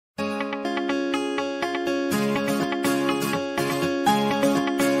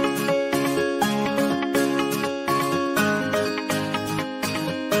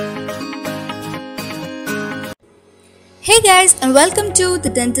Hey guys, and welcome to the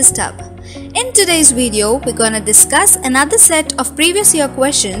Dentist Hub. In today's video, we're going to discuss another set of previous year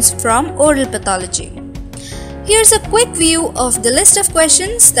questions from oral pathology. Here's a quick view of the list of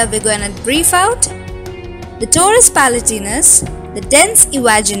questions that we're going to brief out. The TORUS palatinus, the dens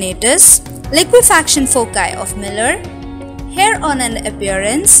invaginatus, liquefaction foci of Miller, hair on end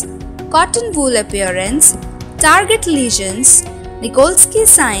appearance, cotton wool appearance, target lesions, Nikolsky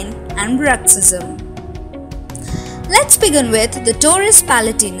sign, and bruxism. Let's begin with the TORUS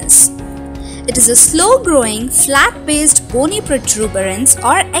palatinus. It is a slow-growing, flat-based bony protuberance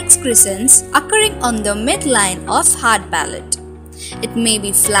or excrescence occurring on the midline of hard palate. It may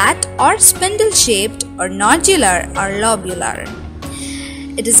be flat or spindle-shaped or nodular or lobular.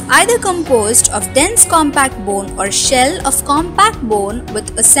 It is either composed of dense compact bone or shell of compact bone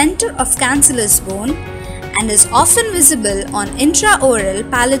with a center of cancellous bone and is often visible on intraoral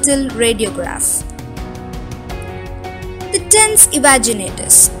palatal radiograph. The dens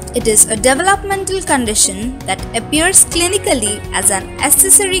invaginatus. It is a developmental condition that appears clinically as an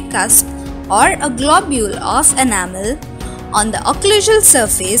accessory cusp or a globule of enamel on the occlusal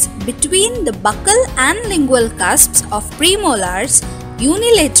surface between the buccal and lingual cusps of premolars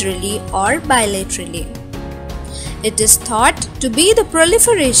unilaterally or bilaterally. It is thought to be the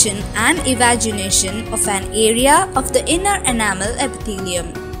proliferation and invagination of an area of the inner enamel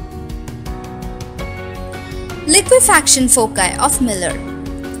epithelium. Liquefaction foci of Miller.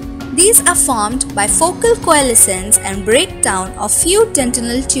 These are formed by focal coalescence and breakdown of few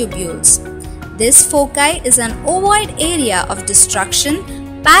dentinal tubules. This foci is an ovoid area of destruction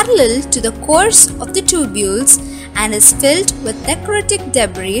parallel to the course of the tubules and is filled with necrotic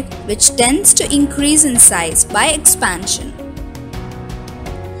debris which tends to increase in size by expansion.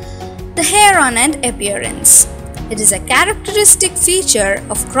 The hair on end appearance. It is a characteristic feature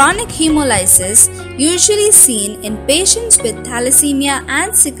of chronic hemolysis usually seen in patients with thalassemia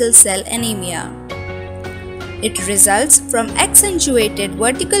and sickle cell anemia. It results from accentuated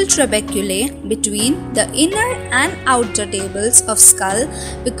vertical trabeculae between the inner and outer tables of skull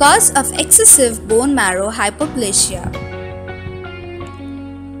because of excessive bone marrow hypoplasia.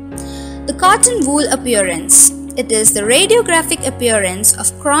 The cotton wool appearance. It is the radiographic appearance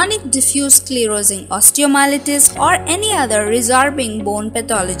of chronic diffuse sclerosing osteomyelitis or any other resorbing bone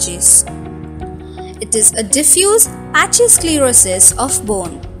pathologies. It is a diffuse, patchy sclerosis of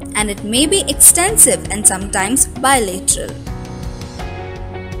bone, and it may be extensive and sometimes bilateral.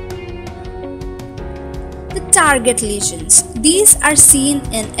 The target lesions. These are seen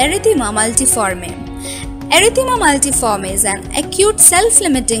in erythema multiforme. Erythema multiforme is an acute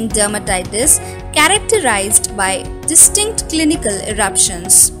self-limiting dermatitis characterized by distinct clinical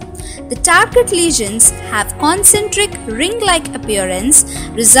eruptions. The target lesions have concentric ring-like appearance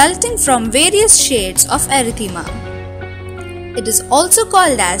resulting from various shades of erythema. It is also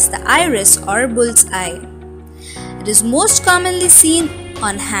called as the iris or bull's eye. It is most commonly seen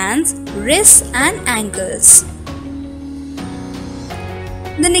on hands, wrists, and ankles.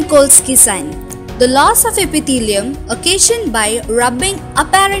 The Nikolsky sign. The loss of epithelium occasioned by rubbing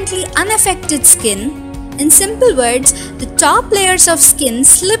apparently unaffected skin. In simple words, the top layers of skin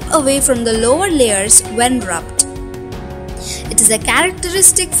slip away from the lower layers when rubbed. It is a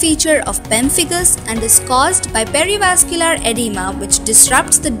characteristic feature of pemphigus and is caused by perivascular edema which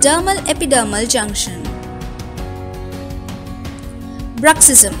disrupts the dermal-epidermal junction.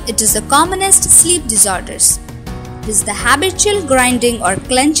 Bruxism. It is the commonest sleep disorders. It is the habitual grinding or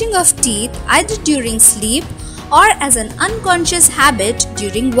clenching of teeth either during sleep or as an unconscious habit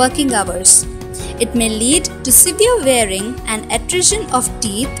during working hours. It may lead to severe wearing and attrition of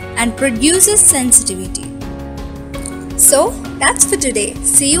teeth and produces sensitivity. So that's for today.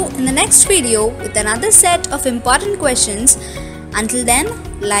 See you in the next video with another set of important questions. Until then,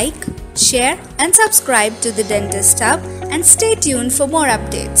 like, share and subscribe to the Dentist Hub and stay tuned for more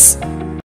updates.